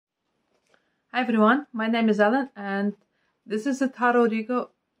Hi everyone, my name is Ellen and this is a tarot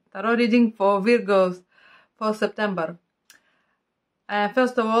reading for Virgos for September.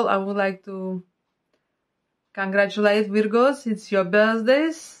 First of all, I would like to congratulate Virgos, it's your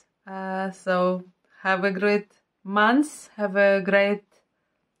birthdays. So have a great month, have a great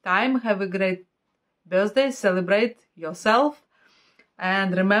time, have a great birthday, celebrate yourself.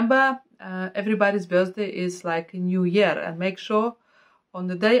 And remember, everybody's birthday is like a new year, and make sure on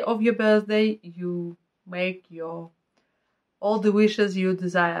the day of your birthday you make all the wishes you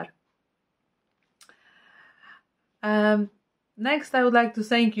desire. Next, I would like to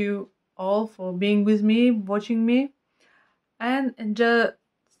thank you all for being with me, watching me, and just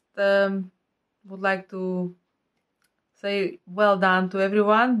would like to say well done to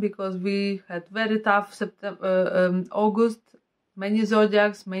everyone, because we had very tough August. Many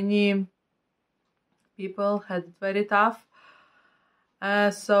zodiacs, many people had it very tough.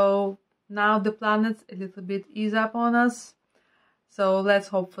 So now the planets a little bit ease up on us. So let's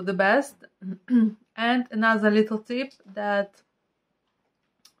hope for the best. And another little tip, that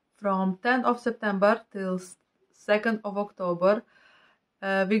from 10th of September till 2nd of October,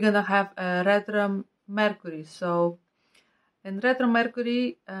 we're gonna have a retro Mercury. So in retro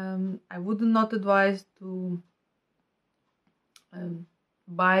Mercury, I would not advise to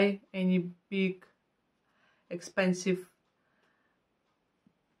buy any big expensive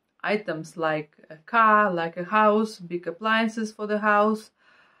items like a car, like a house, big appliances for the house.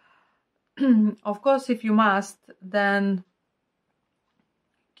 Of course, if you must, then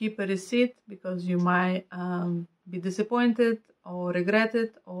keep a receipt, because you might be disappointed or regret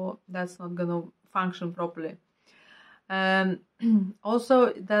it, or that's not gonna function properly.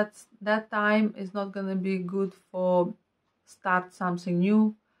 Also, that time is not gonna be good for start something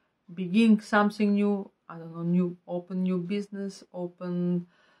new, begin something new. I don't know, open new business, open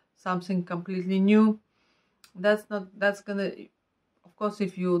something completely new. That's gonna, of course,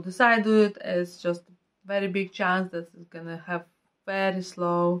 if you decide to do it, it's just a very big chance that it's gonna have very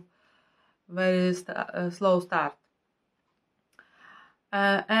slow start.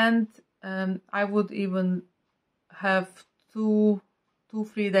 And I would even have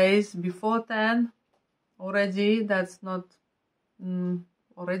 2-3 days before 10 already. That's not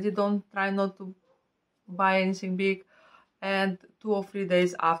already, don't try not to buy anything big, and 2 or 3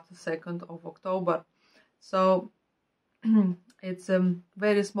 days after 2nd of October. So it's a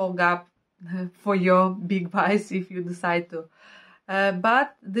very small gap for your big buys if you decide to.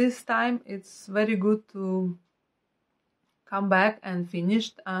 But this time it's very good to come back and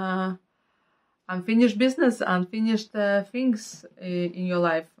finish unfinished business, unfinished things in your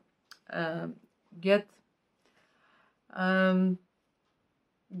life. Get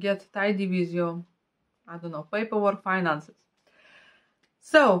tidy with your, I don't know, paperwork, finances.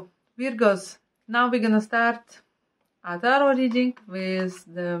 So Virgos, now we're gonna start a tarot reading with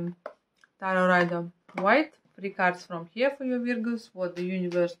the Tarot Rider White. 3 cards from here for your Virgos, what the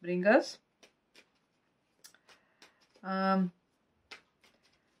universe brings us. I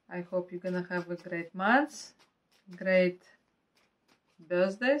hope you're gonna have a great month, great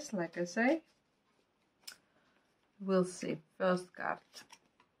birthdays, like I say. We'll see. First card.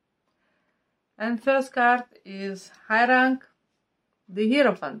 And first card is high rank, the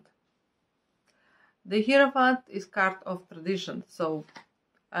Hierophant. The Hierophant is card of tradition. So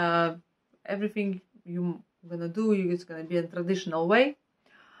everything you're gonna do is gonna be in traditional way.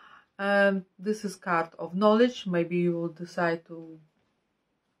 This is card of knowledge. Maybe you will decide to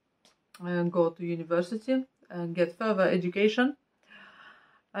go to university and get further education.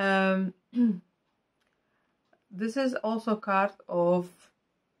 This is also card of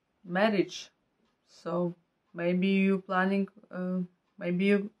marriage. So maybe you planning, maybe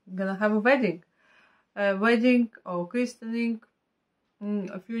you're gonna have a wedding or christening,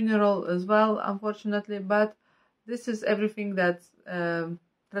 a funeral as well, unfortunately. But this is everything that's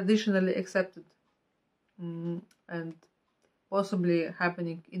traditionally accepted and possibly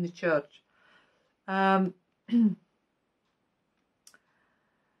happening in the church.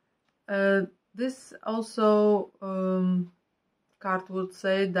 This also card would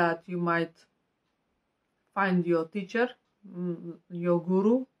say that you might find your teacher, your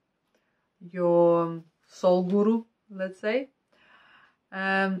guru, your soul guru, let's say,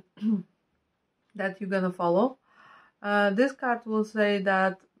 that you're gonna follow. This card will say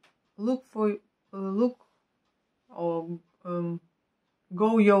that look or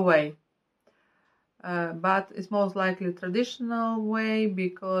go your way, but it's most likely traditional way,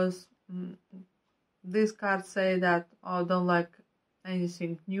 because this card say that I don't like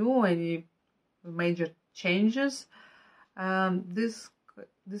anything new, any major changes. This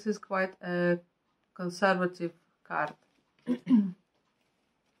this is quite a conservative card.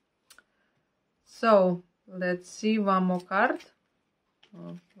 So let's see one more card.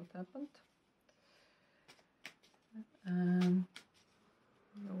 Oh, what happened?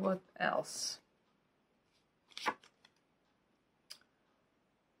 What else?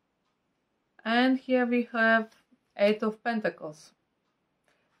 And here we have Eight of Pentacles.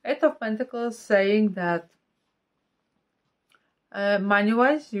 Eight of Pentacles saying that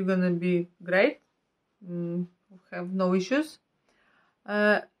money-wise you're gonna be great, have no issues.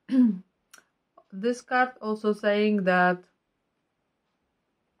 This card also saying that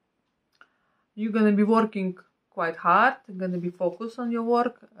you're gonna be working quite hard, gonna be focused on your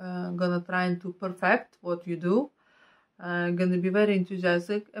work, gonna try to perfect what you do, gonna be very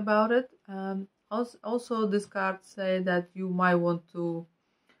enthusiastic about it. Also this card say that you might want to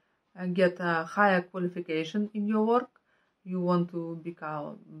get a higher qualification in your work. You want to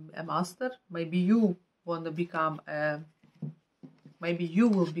become a master. Maybe you want to become maybe you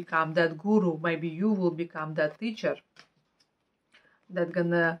will become that guru. Maybe you will become that teacher that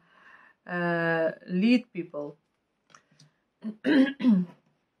gonna lead people.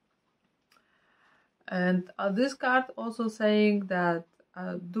 And this card also saying that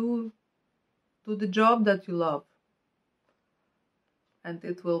do the job that you love, and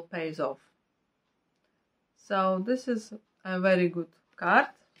it will pay off. So this is a very good card,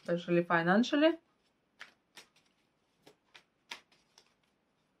 especially financially.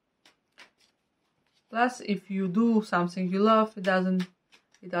 Plus, if you do something you love, it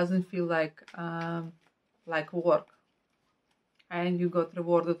doesn't feel like work, and you got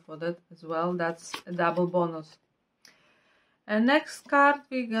rewarded for that as well. That's a double bonus. And next card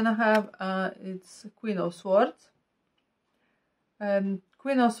we're gonna have it's Queen of Swords.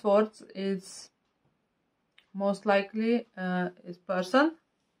 Queen of Swords is most likely is person.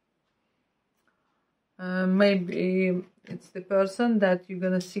 Maybe it's the person that you're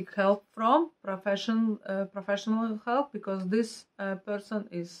gonna seek help from, professional help, because this person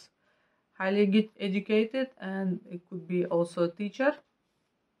is highly educated, and it could be also a teacher.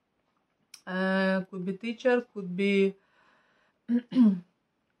 Could be teacher, could be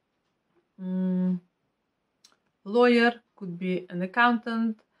lawyer, could be an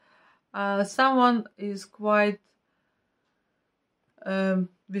accountant. Someone is quite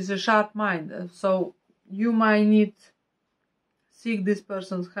with a sharp mind, so you might need seek this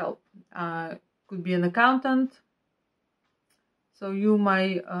person's help. Could be an accountant, so you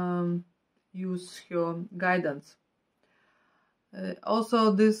might use your guidance.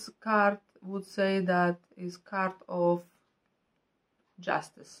 Also, this card would say that is card of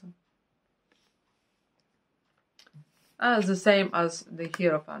justice, the same as the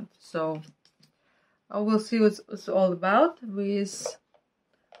Hierophant. So I will see what it's all about with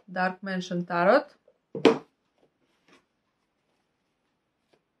Dark Mansion Tarot.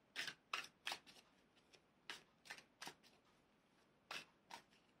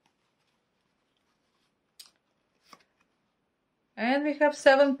 And we have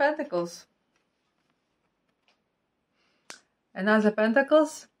 7 Pentacles. Another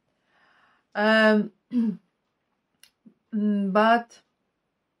Pentacles. But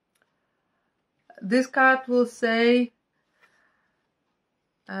this card will say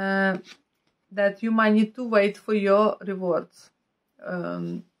that you might need to wait for your rewards.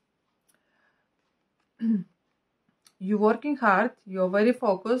 You're working hard, you're very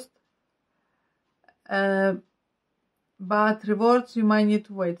focused, but rewards you might need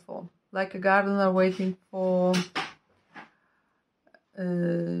to wait for, like a gardener waiting for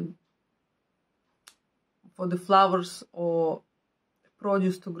the flowers or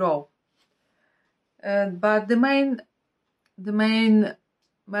produce to grow. But the main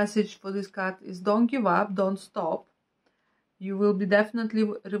message for this card is don't give up, don't stop. You will be definitely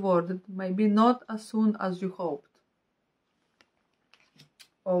rewarded, maybe not as soon as you hoped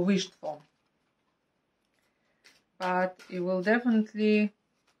or wished for, but it will definitely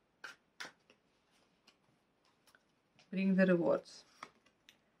bring the rewards.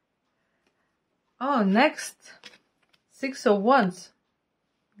 Oh, next, 6 of Wands.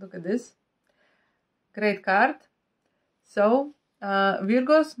 Look at this. Great card. So,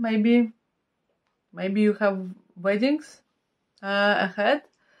 Virgos, maybe you have weddings ahead,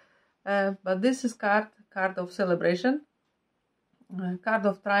 but this is card of celebration, card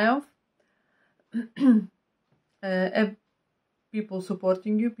of triumph. People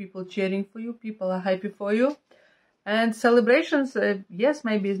supporting you, people cheering for you, people are happy for you. And celebrations, yes,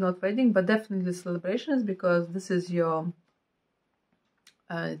 maybe it's not wedding, but definitely celebrations, because this is your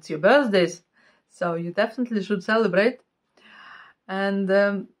it's your birthdays, so you definitely should celebrate.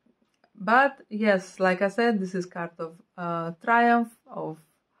 And but yes, like I said, this is card of triumph, of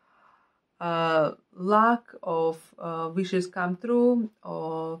luck, of wishes come true,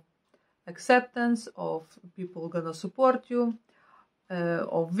 of acceptance, of people gonna support you,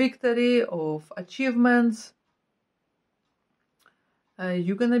 of victory, of achievements.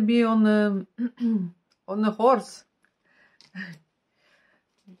 You're gonna be on a on a horse.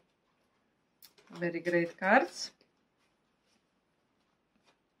 Very great cards.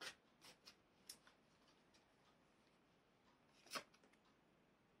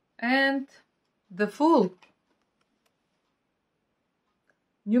 And the Fool.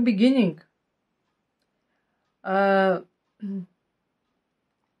 New beginning.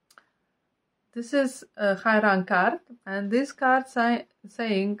 This is a high rank card, and this card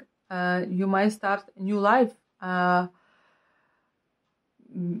saying you might start a new life,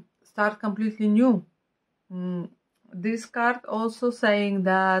 start completely new. This card also saying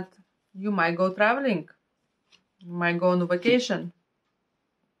that you might go traveling, you might go on a vacation,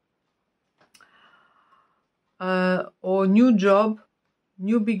 or new job,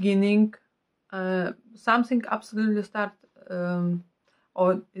 new beginning, something absolutely start.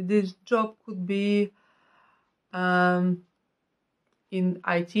 Or this job could be in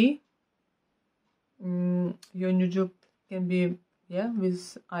IT. Your new job can be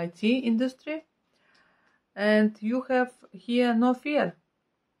with IT industry, and you have here no fear.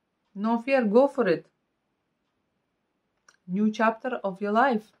 No fear, go for it. New chapter of your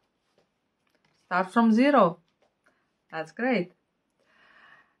life. Start from zero. That's great.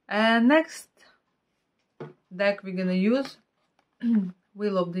 And next deck we're gonna use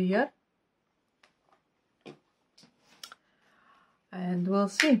Wheel of the Year, and we'll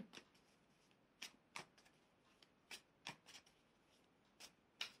see.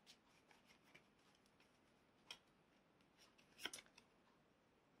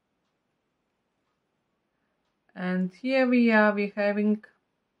 And here we're having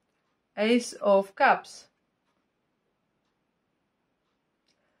Ace of Cups.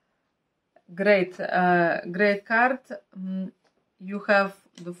 Great, great card. You have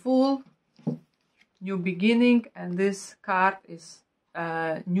the Fool, new beginning, and this card is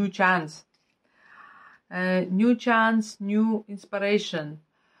new chance. New chance, new inspiration.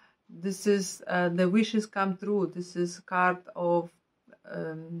 This is the wishes come true. This is a card of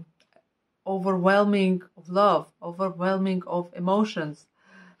overwhelming of love, overwhelming of emotions.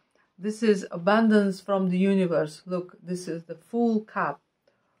 This is abundance from the universe. Look, this is the full cup.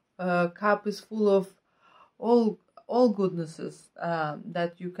 Cup is full of all goodnesses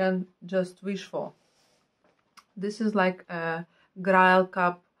that you can just wish for. This is like a Grail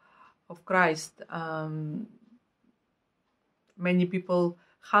cup of Christ. Many people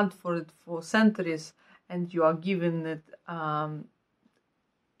hunt for it for centuries, and you are given it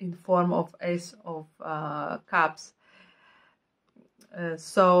in form of Ace of Cups.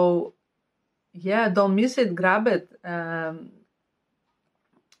 So yeah, don't miss it, grab it.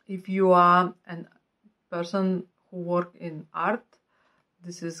 If you are a person who work in art,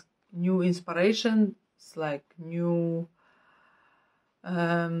 this is new inspiration. It's like new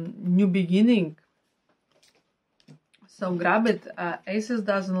beginning. So grab it. Aces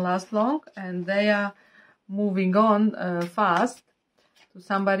doesn't last long, and they are moving on fast to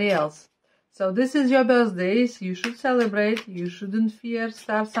somebody else. So this is your birthdays. You should celebrate. You shouldn't fear.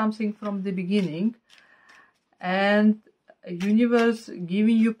 Start something from the beginning, and universe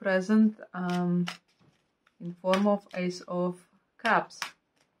giving you present in form of Ace of Cups,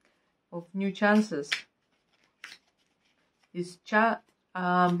 of new chances. It's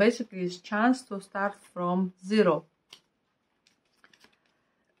basically it's chance to start from zero.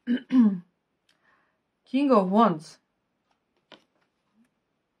 King of Wands.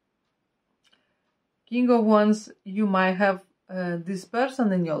 King of Wands, you might have this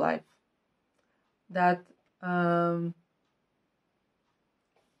person in your life that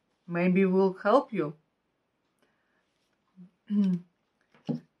maybe will help you.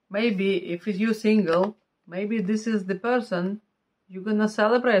 Maybe if you're single, maybe this is the person you're gonna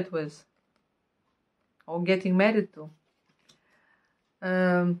celebrate with or getting married to.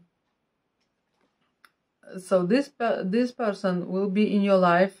 So this person will be in your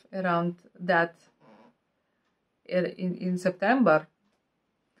life around that in September,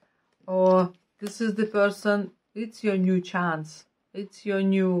 or this is the person. It's your new chance. It's your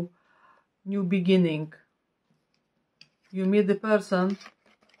new beginning. You meet the person.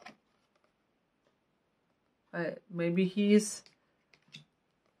 Maybe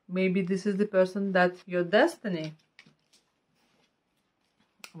this is the person that your destiny.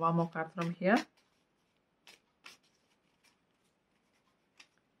 One more card from here.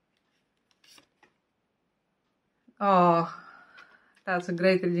 Oh, that's a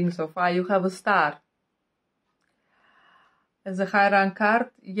great reading so far. You have a star. As a high rank card,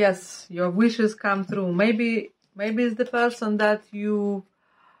 yes, your wishes come true. Maybe it's the person that you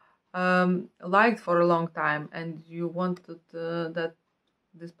liked for a long time, and you wanted that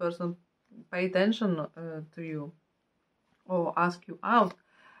this person pay attention to you or ask you out,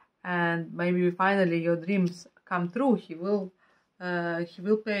 and maybe finally your dreams come true. He will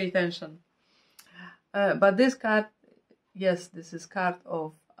pay attention. But this card, yes, this is card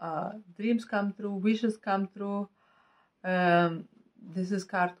of dreams come true, wishes come true. This is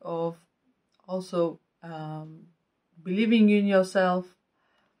card of also believing in yourself.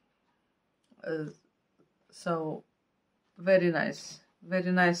 So very nice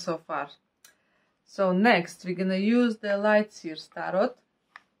so far. So next we're gonna use the Light Seers Tarot.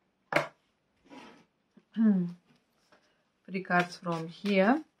 3 cards from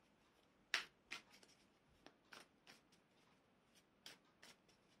here.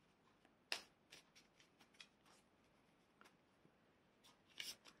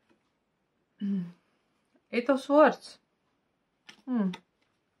 Eight of Swords.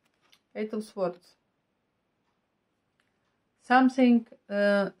 8 of Swords. Something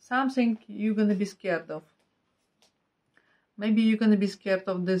you're gonna be scared of. Maybe you're gonna be scared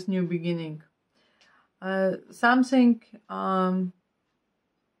of this new beginning. Something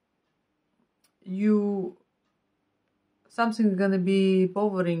gonna be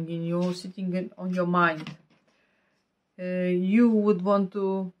bothering in you, sitting on your mind. You would want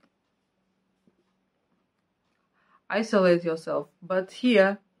to isolate yourself, but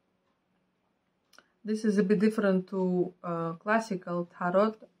here this is a bit different to classical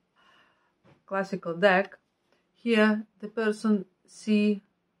tarot, classical deck. Here the person see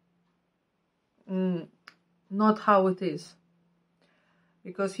not how it is,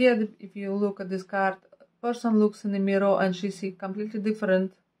 because here if you look at this card, person looks in the mirror and she see completely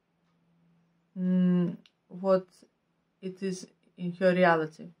different what it is in her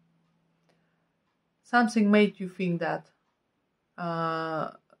reality. Something made you think that.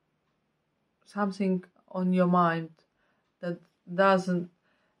 Something on your mind that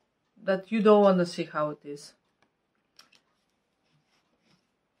you don't want to see how it is.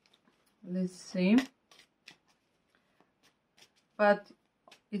 Let's see. But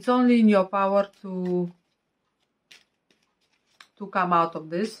it's only in your power to come out of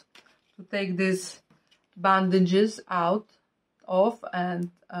this, to take these bandages out of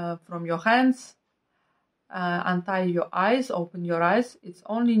and from your hands, untie your eyes, open your eyes. It's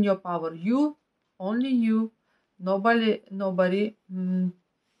only in your power. Only you, nobody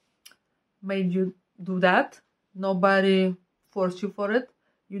made you do that. Nobody forced you for it.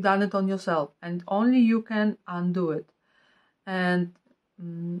 You done it on yourself, and only you can undo it. And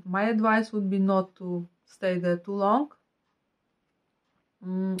my advice would be not to stay there too long,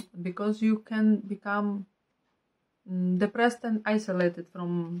 because you can become depressed and isolated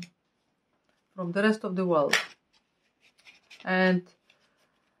from the rest of the world. And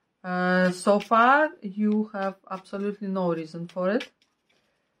so far you have absolutely no reason for it.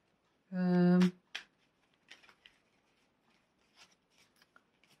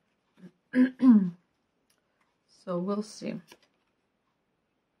 So we'll see.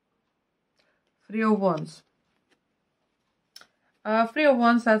 3 of Wands. 3 of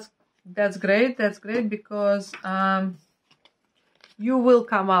Wands, that's great. That's great because you will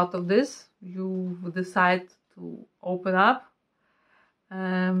come out of this. You decide to open up,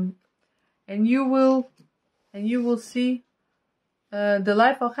 and you will see the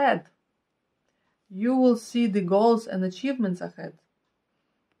life ahead. You will see the goals and achievements ahead.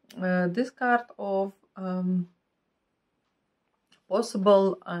 This card of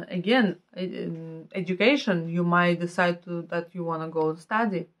possible again education. You might decide that you want to go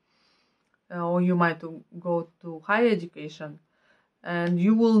study, or you might go to higher education, and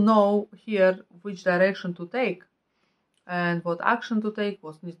you will know here which direction to take and what action to take,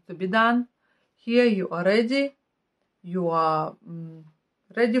 what needs to be done. Here you are ready. You are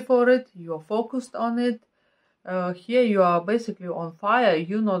ready for it. You are focused on it. Here you are basically on fire.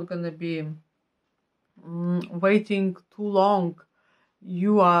 You're not going to be waiting too long.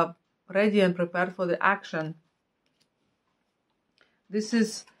 You are ready and prepared for the action.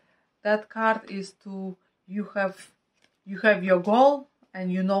 That card is to, you have your goal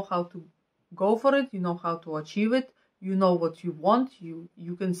and you know how to go for it. You know how to achieve it. You know what you want.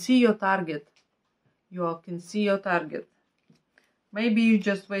 You can see your target. You can see your target. Maybe you're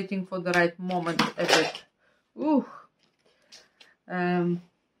just waiting for the right moment a bit. Ooh.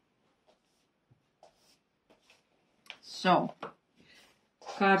 So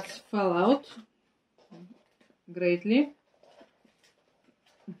cards fell out. greatly.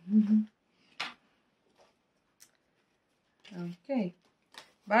 Okay,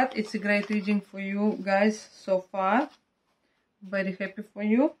 but it's a great reading for you guys so far. Very happy for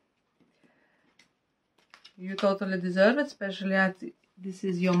you. You totally deserve it, especially as this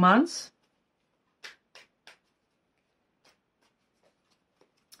is your month.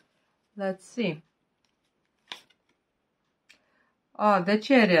 Let's see. Oh, the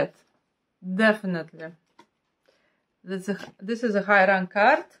Chariot. Definitely. This is a high rank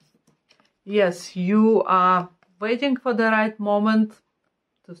card. Yes, you are waiting for the right moment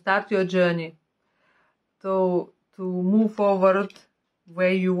to start your journey, to move forward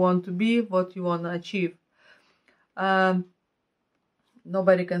where you want to be, what you want to achieve.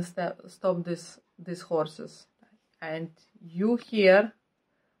 Nobody can stop these horses, and you here,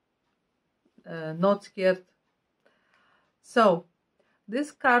 not scared. So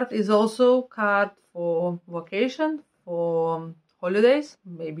this card is also card for vacation, for holidays.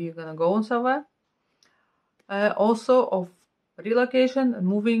 Maybe you're gonna go on somewhere. Also of relocation and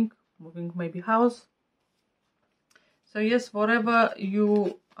moving maybe house. So yes, whatever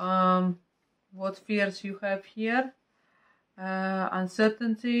you what fears you have here,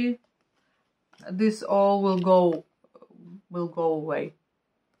 uncertainty, this all will go away.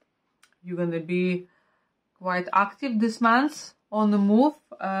 You're gonna be quite active this month, on the move,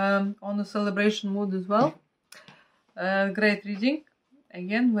 on the celebration mood as well. Great reading.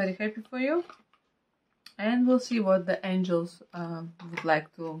 Again, very happy for you. And we'll see what the angels would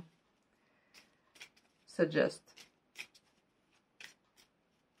like to suggest.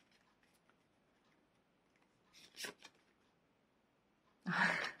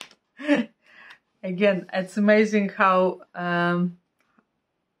 Again, it's amazing how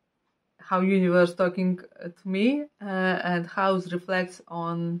universe talking to me and how it reflects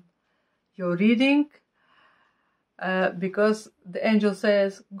on your reading, because the angel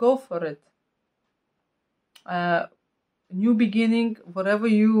says go for it. New beginning, whatever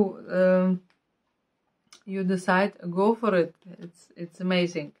you decide, go for it. It's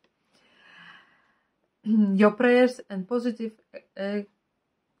amazing. Your prayers and positive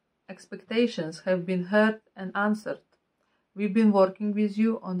expectations have been heard and answered. We've been working with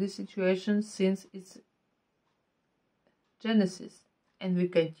you on this situation since its genesis, and we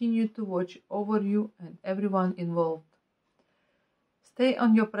continue to watch over you and everyone involved. Stay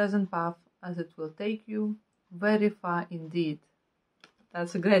on your present path, as it will take you very far indeed.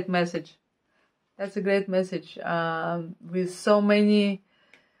 That's a great message. That's a great message. With so many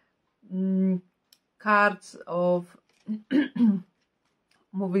cards of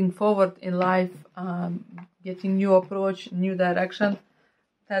moving forward in life, getting new approach, new direction.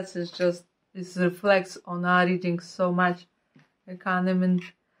 That's just, this reflects on our reading so much. I can't even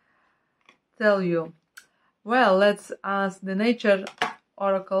tell you. Well, let's ask the nature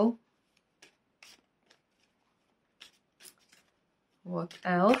oracle. What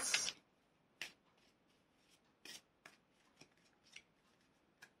else?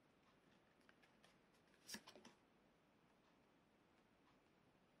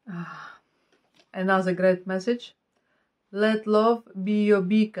 Another great message. Let love be your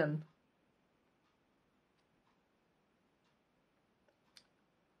beacon.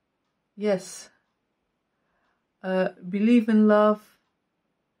 Yes. Believe in love,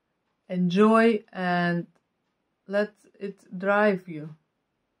 enjoy, and let it drive you.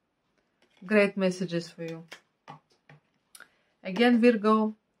 Great messages for you. Again,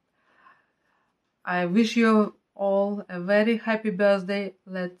 Virgo, I wish you all a very happy birthday.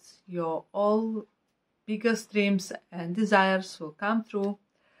 Let your all biggest dreams and desires will come true,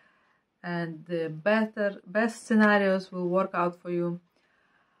 and the best scenarios will work out for you.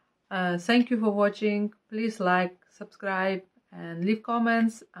 Thank you for watching. Please like, subscribe, and leave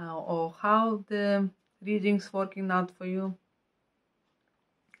comments or how the readings working out for you.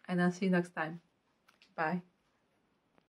 And I'll see you next time. Bye.